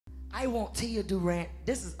I want Tia Durant.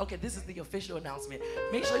 This is the official announcement.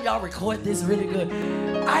 Make sure y'all record this really good.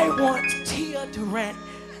 I want Tia Durant,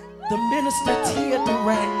 the minister Tia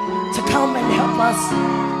Durant, to come and help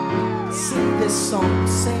us sing this song.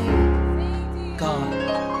 Sing God.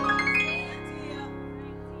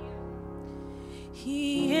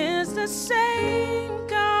 He is the same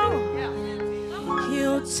God.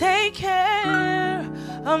 He'll take care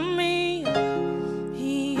of me.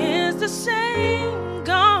 He is the same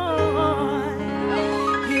God.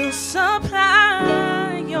 He'll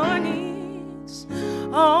supply your needs.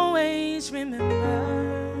 Always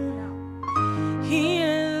remember, He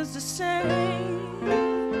is the same.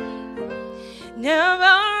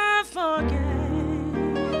 Never forget,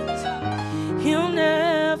 He'll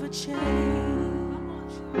never change.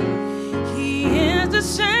 He is the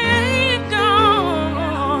same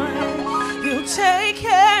God. He'll take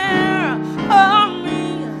care of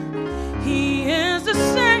me. He is the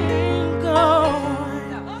same God.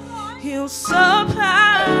 He'll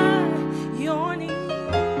supply your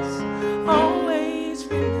needs. Always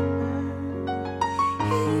remember,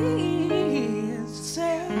 He is the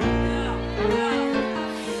same.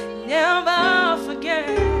 Never forget.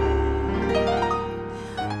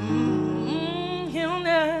 He'll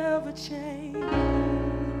never change.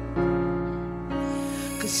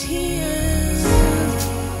 'Cause He is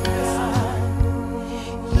God.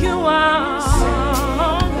 You are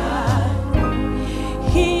God.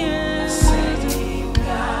 He is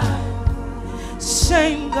God.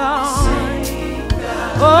 Same God.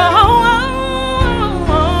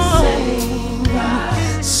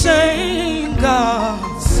 Same God.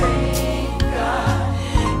 Same God.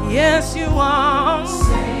 Yes, you are.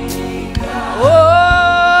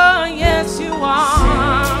 Oh, yes, you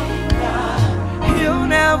are. He'll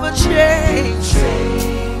never change.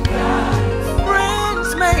 Friends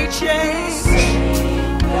may change,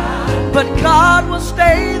 but God will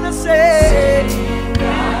stay the same.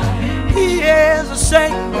 He is the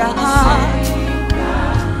same God.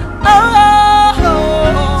 Oh,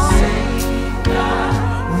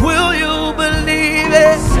 will you believe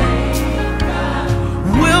it?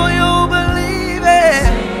 Will you believe it?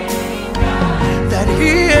 That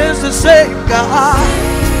He is the same God.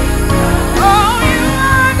 Oh, you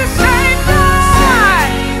are the same God.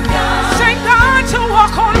 Same God to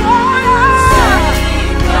walk on water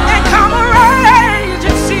and come a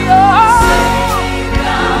raging sea.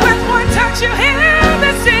 With one touch you heal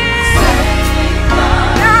the sea.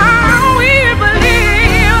 Now we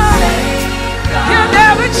believe You'll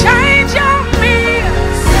never change on me.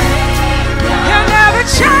 You'll never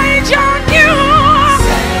change on you.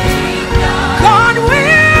 God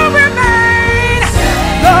will remain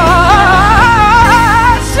the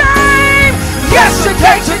same.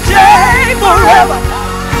 Yesterday, today, forever.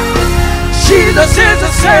 Jesus is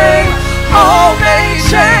the same. All may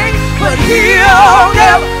change, but He'll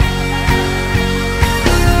never.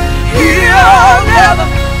 He'll never.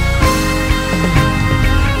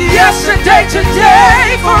 Yesterday,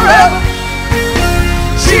 today, forever.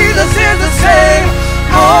 Jesus is the same.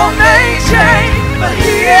 All may change, but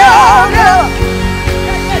He'll never.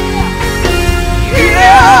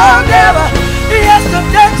 He'll never.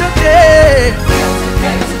 Yesterday, today.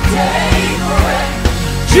 Yesterday, today, forever.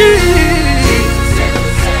 Jesus is the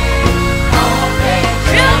same. All may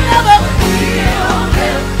change. He'll never.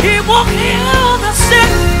 He will heal the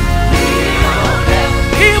sick.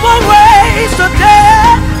 He will raise the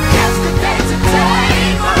dead. Yesterday,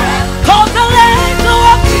 today, forever. Cause the lame to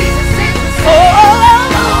walk. Jesus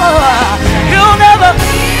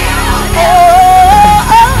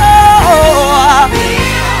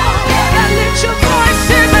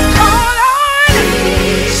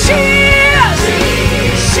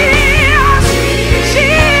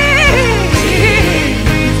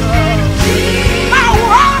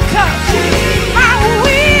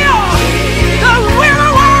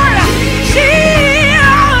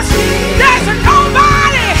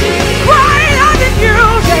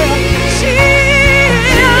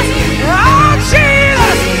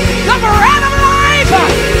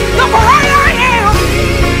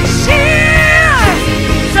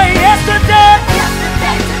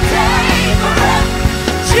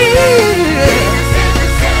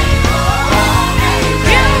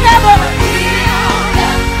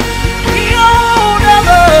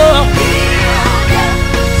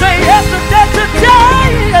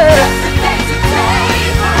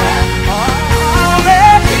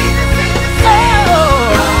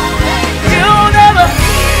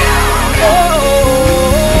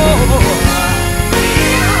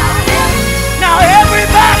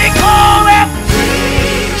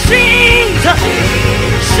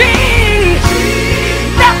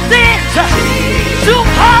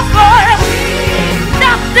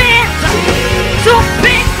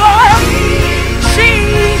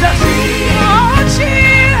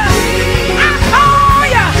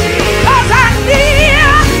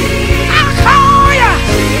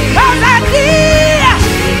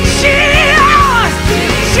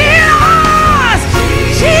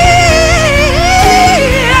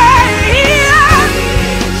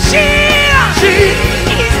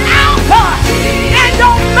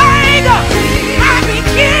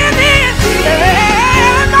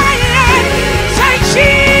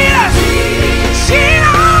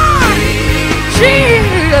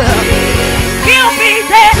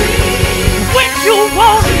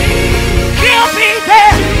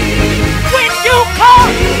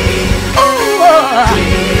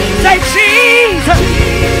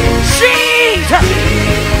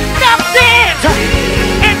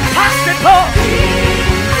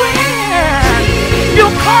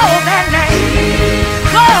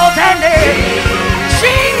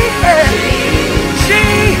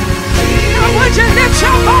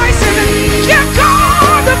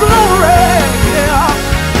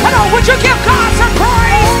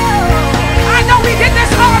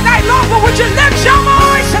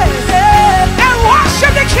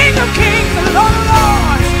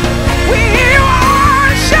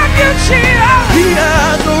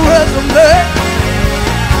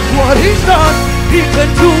can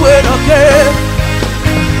do it again.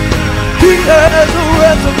 He has a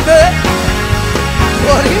resume.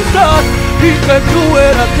 What he's done, he can do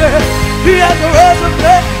it again. He has a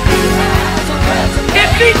resume.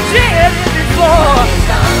 If he did it before,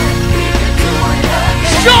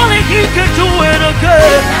 surely he can do it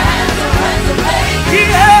again. He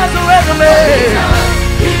has a resume.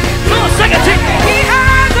 Come on, sing it to me. He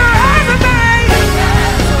has a resume.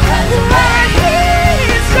 What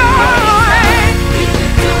he's doing.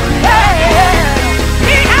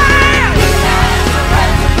 He has.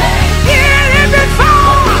 He did it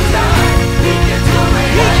before.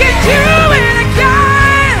 He can do it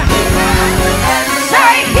again.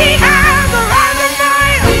 Say he has a resume.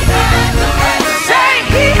 Say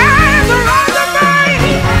he has a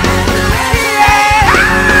resume.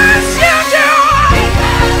 Yes, you do.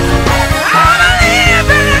 I believe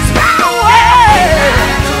in his power.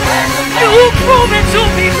 You've proven to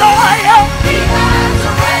be loyal.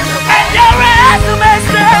 And your resume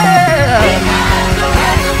says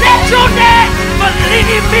that you'll never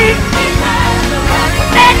leave me.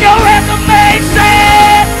 And your resume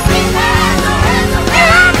says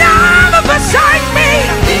you'll never forsake me.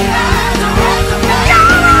 Your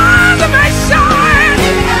resume says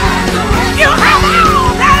you have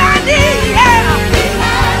all that I need.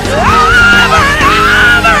 Over and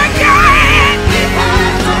over again.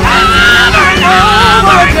 Over and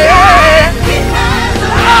over again.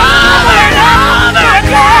 Over and over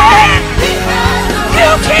again. You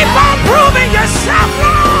keep on proving yourself,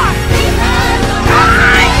 Lord.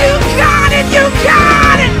 You got it, you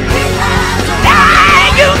got it.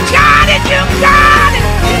 You got it, you got it.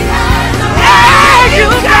 You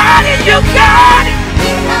got it, you got it.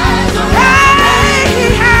 He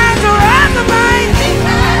has a resume.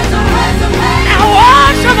 Now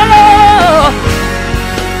worship the Lord.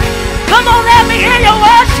 Come on, let me hear your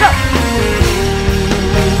worship.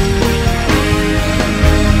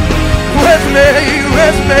 Resume,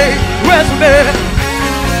 resume, resume,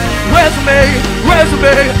 resume,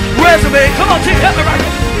 resume, resume. Come on, Tim, help me right here.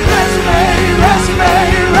 Resume, resume,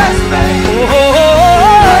 resume. Oh,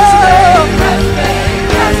 resume, resume,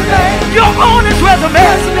 resume. You're on his resume.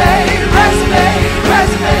 Resume, resume,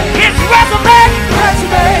 resume. His resume.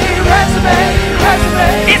 Resume, resume, resume.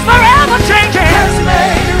 It's forever changing. Resume,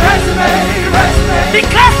 resume, resume.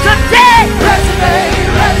 Because today, resume,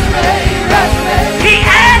 resume, resume. He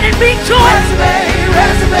added me to it. Resume,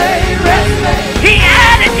 resume, resume. He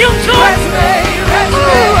added you to it.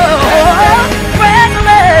 Resume,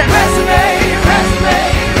 resume, resume, resume, resume,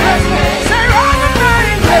 resume. Say resume,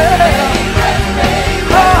 resume,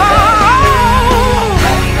 oh,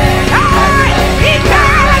 he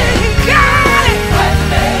got it, he got it.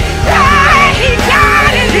 He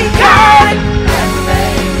got it, he got it.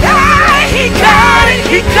 He got it,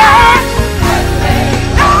 he got it.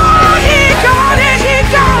 Oh, he got it, he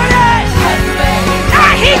got it.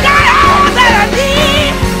 He got all that I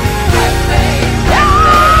need.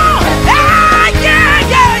 Oh, yeah,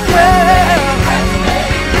 yeah, yeah.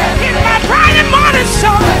 He's my bright and morning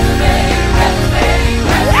sun.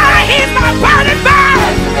 He's my burning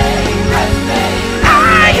man.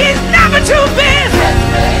 He's never too busy.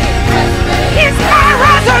 He's my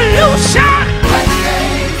resolution.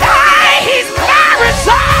 He's my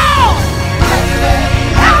resolve.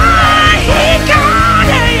 He got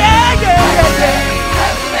it, yeah, yeah, yeah.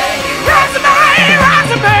 Resume,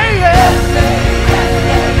 resume, yeah.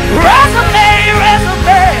 Resume,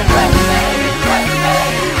 resume.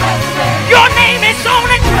 Your name is on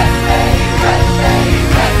it.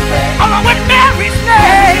 Along with Mary's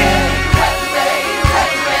name.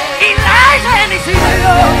 Elijah and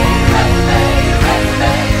Ezekiel.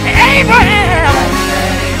 Abraham.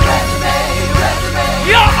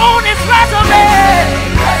 You're on his resume.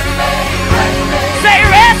 Say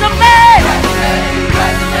resume.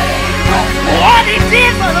 What he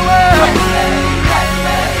did for the world.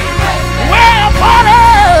 We're a part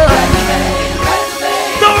of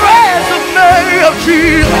the resume of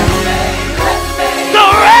Jesus. The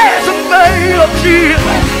resume of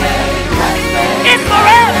Jesus. It's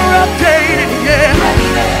forever updated, yeah.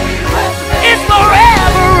 It's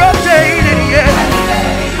forever updated, yeah.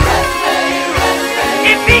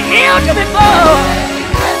 If he healed you before,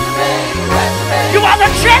 you ought to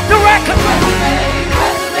check the record.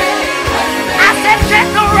 I said check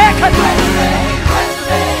the record.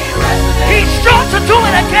 He's sure to do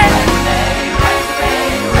it again.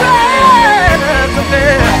 Resume.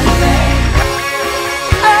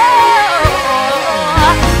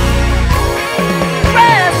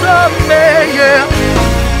 Resume, yeah.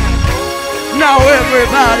 Now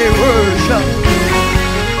everybody worship.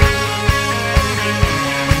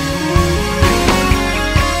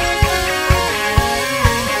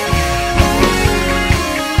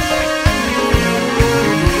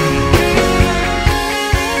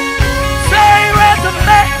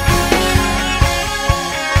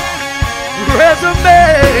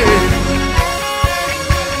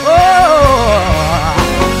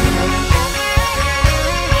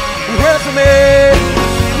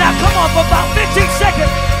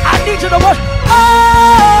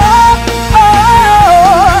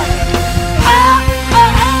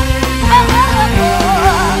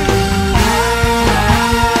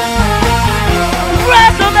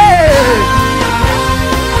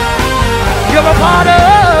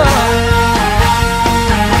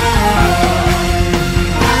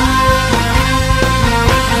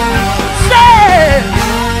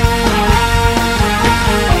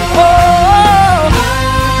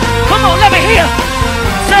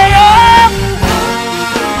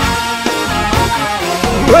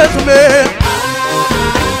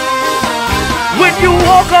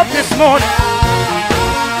 this morning.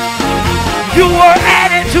 You were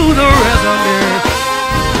added to the resume.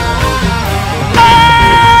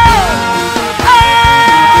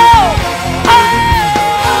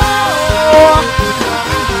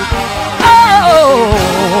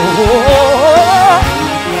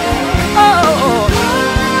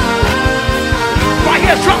 Right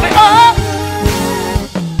here, drop it up.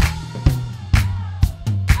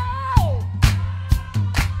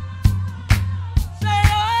 Say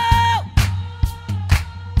oh.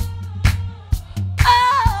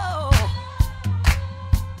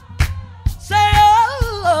 Say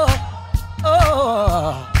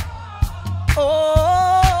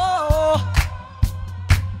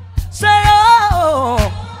say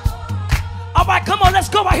oh. All right, come on, let's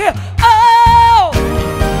go right here. Oh,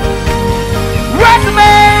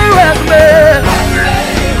 resume, resume.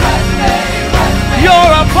 You're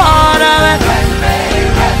a part of it.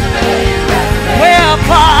 We're a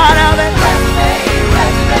part of it.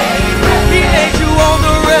 He ain't you on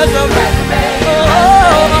the resume.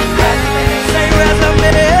 Oh, say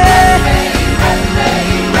resume.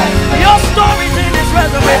 Your story's in his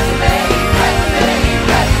resume.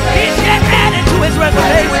 He's yet added to his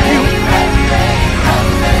resume with you.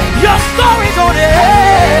 Your story's on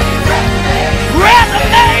it.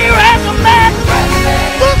 Resume, resume.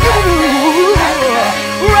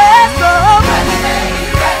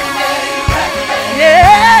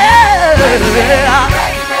 Yeah.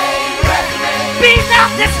 Be not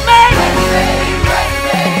dismayed.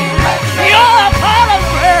 You're a part of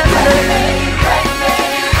the resume.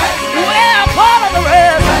 We're a part of the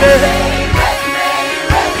resume.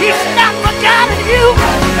 He's not forgotten you.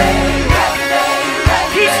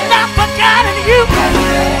 He's not forgotten you.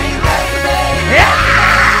 Yeah,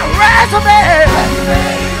 resume.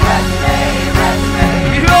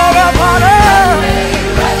 You're a part of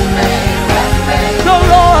the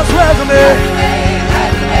Lord's resume.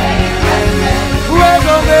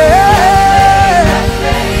 Resume.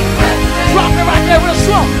 Drop it right there real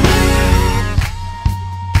slow.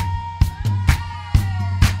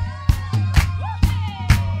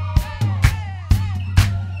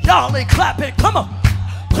 Y'all ain't clapping. Come on.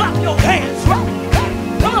 Clap your hands. Right.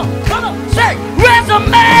 Come on. Come on. Say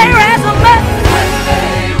resume. Resume.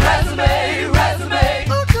 Resume. Resume.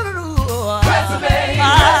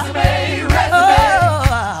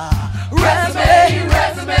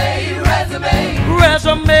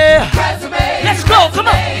 Resume. Resume. Let's go. Come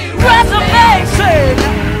on. Resume. Say.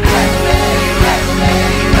 Resume. Resume.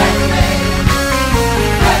 Resume.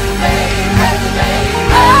 Resume. Resume.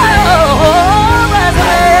 Oh,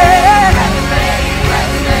 resume.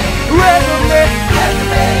 Resume.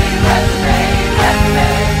 Resume. Resume.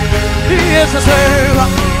 He is the same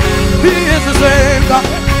God. He is the same God.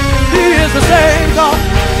 He is the same God.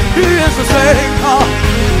 He is the same God.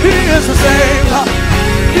 He is the same God.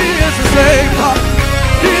 He is the same God.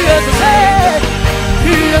 He is the same.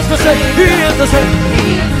 He is the same. He is the same.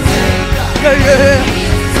 Yeah, yeah.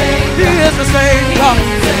 He is the same God.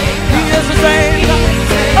 He is the same God.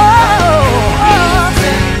 Oh, oh.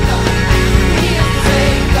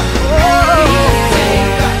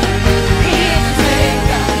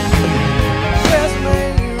 Resume,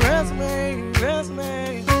 resume,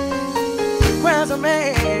 resume, resume.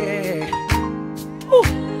 Ooh.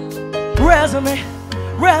 Resume,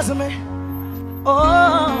 resume. Oh,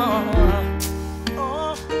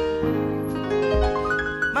 oh,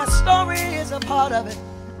 my story is a part of it.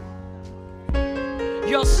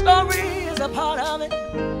 Your story is a part of it.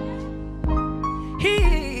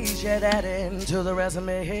 He's yet adding to the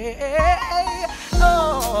resume.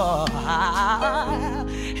 Oh,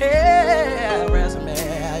 yeah, resume,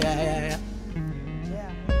 yeah.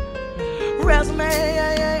 Resume,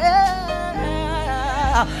 yeah.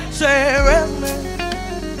 Say resume.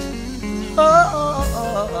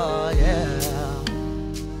 Oh, yeah.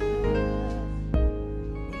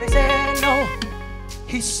 When they said no,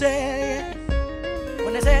 he said yes.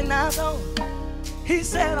 When they said no, he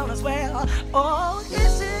said on his way. Oh,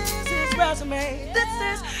 this is his resume. This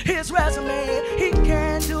is his resume. He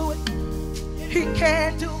can do it. He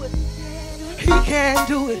can do it. He can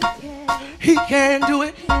do it. He can do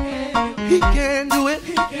it. He can do it.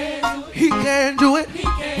 He can do it.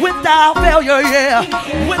 Without failure, yeah.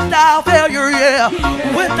 Without failure, yeah.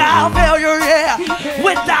 Without failure, yeah.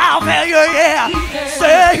 Without failure, yeah.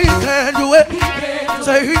 Say he can do it.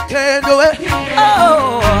 Say he can do it.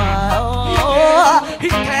 Oh, he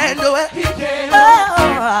can do it.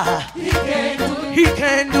 Oh, he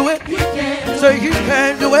can do it. Say he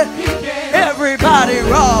can do it. Everybody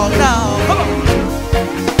wrong now. Come on.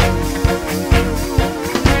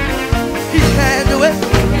 He can do it.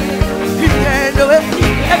 He can do it.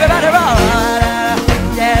 Everybody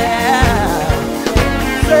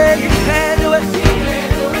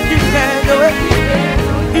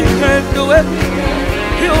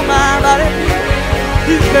heal my body.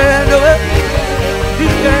 He can do it. He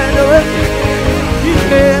can do it. He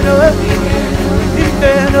can do it. He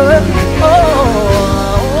can do it.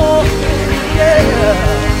 Oh, yeah.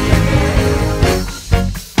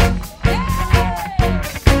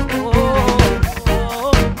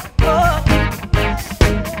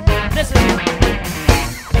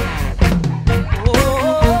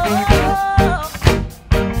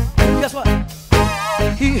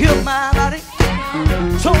 Heal my body,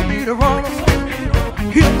 told me to run on.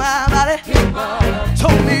 Heal my body,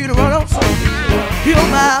 told me to run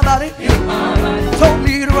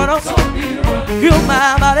on. Heal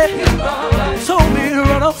my body, told me to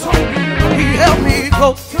run on. He held me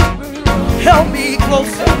close, held me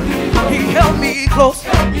close. He held me close,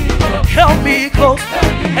 held me close,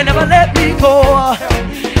 and never let me go.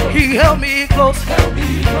 He held me close,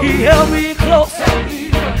 he held me close,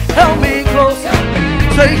 held me close.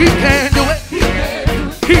 Say he can do it,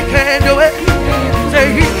 he can do it.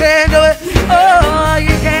 Say he can do it. Oh, he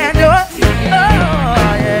can do it. Oh,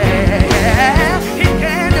 yeah. He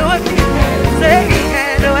can do it. Say he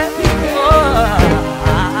can do it. Oh,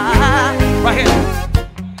 right here.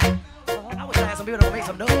 I was glad some people to make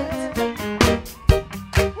some noise.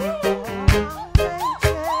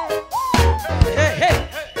 Hey, hey.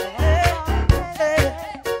 Hey.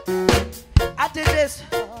 I did this.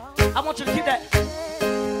 I want you to keep that.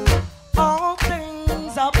 All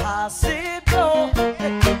things are possible.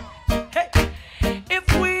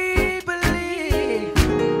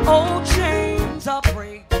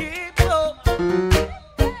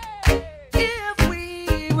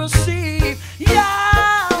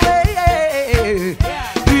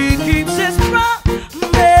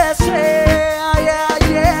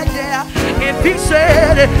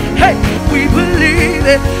 Hey, we believe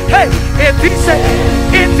it. Hey, if he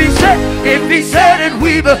said it,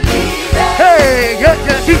 we believe it. Hey, yeah,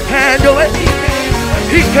 he can do it.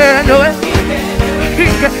 He can do it. He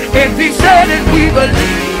can. If he said it, we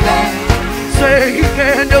believe it. Say he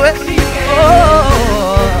can do it.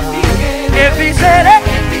 Oh, if he said it,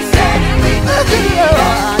 we believe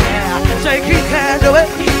it. Say he can do it.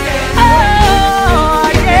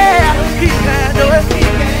 Oh, yeah, he can do it. He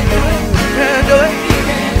can do it.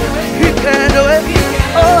 He can do it.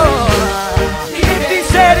 Oh, if he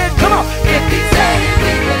said it, come on. If he said it,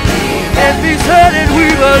 we believe. If he said it, we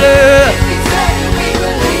believe.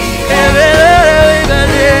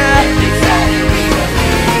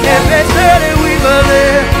 If he said it, we believe. If he said it, we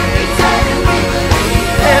believe.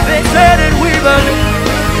 If he said it, we believe. If he said it, we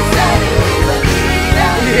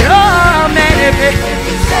believe. Yeah, man, if he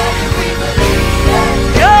said it, we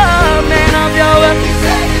believe. Yeah, man, I'm your.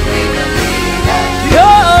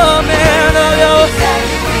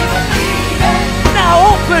 Now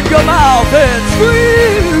open your mouth and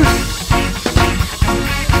scream.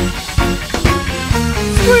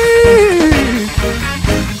 Scream.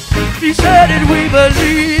 He said it, we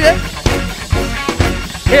believe it.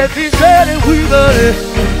 If he said it, we believe.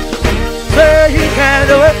 Say he can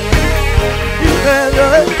do it. He can do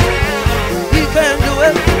it. He can do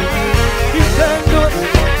it. He can do it.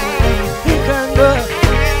 He can do it.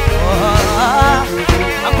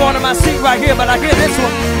 I'm going to my seat right here, but I hear this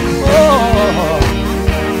one. Oh,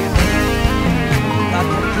 I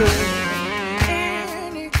can do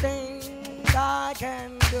anything. I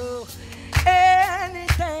can do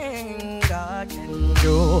anything. I can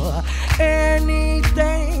do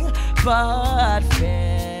anything but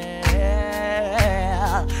fail.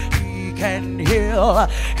 He can heal.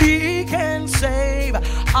 He can save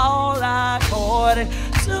all according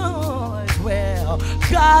to His will.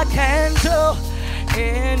 God can do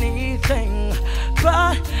anything,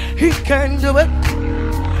 but He can do it.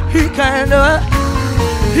 He can do it.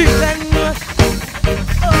 He can do it.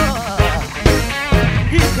 Oh,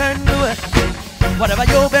 He can do it. Whatever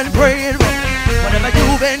you've been praying for, whatever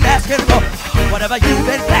you've been asking for, whatever you've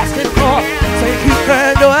been fasting for, say He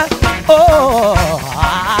can do it. Oh,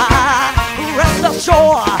 rest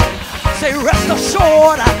assured, say rest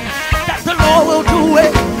assured that the Lord will do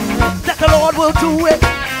it. That the Lord will do it.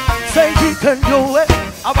 Say He can do it.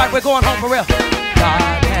 All right, we're going home for real.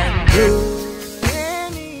 God can do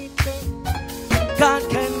anything. God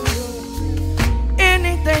can do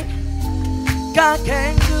anything. God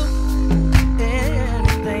can do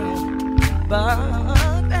anything. But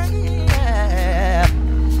yeah,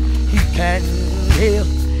 He can heal.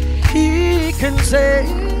 He can save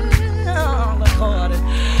according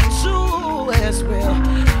to His will.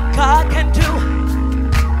 God can do.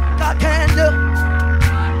 God can do.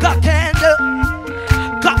 God can do.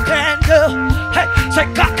 God can do. Hey, say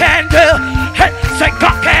God can do. Hey, say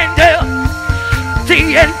God can do. The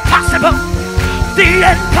impossible. The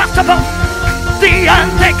impossible, the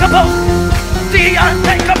unthinkable, the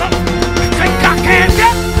unthinkable. Say God can do.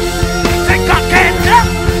 Say God can do.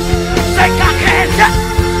 Say God can do.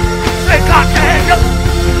 Say God can do.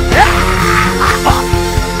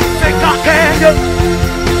 Say God can do.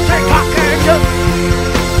 Say God can do.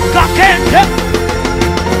 God can do.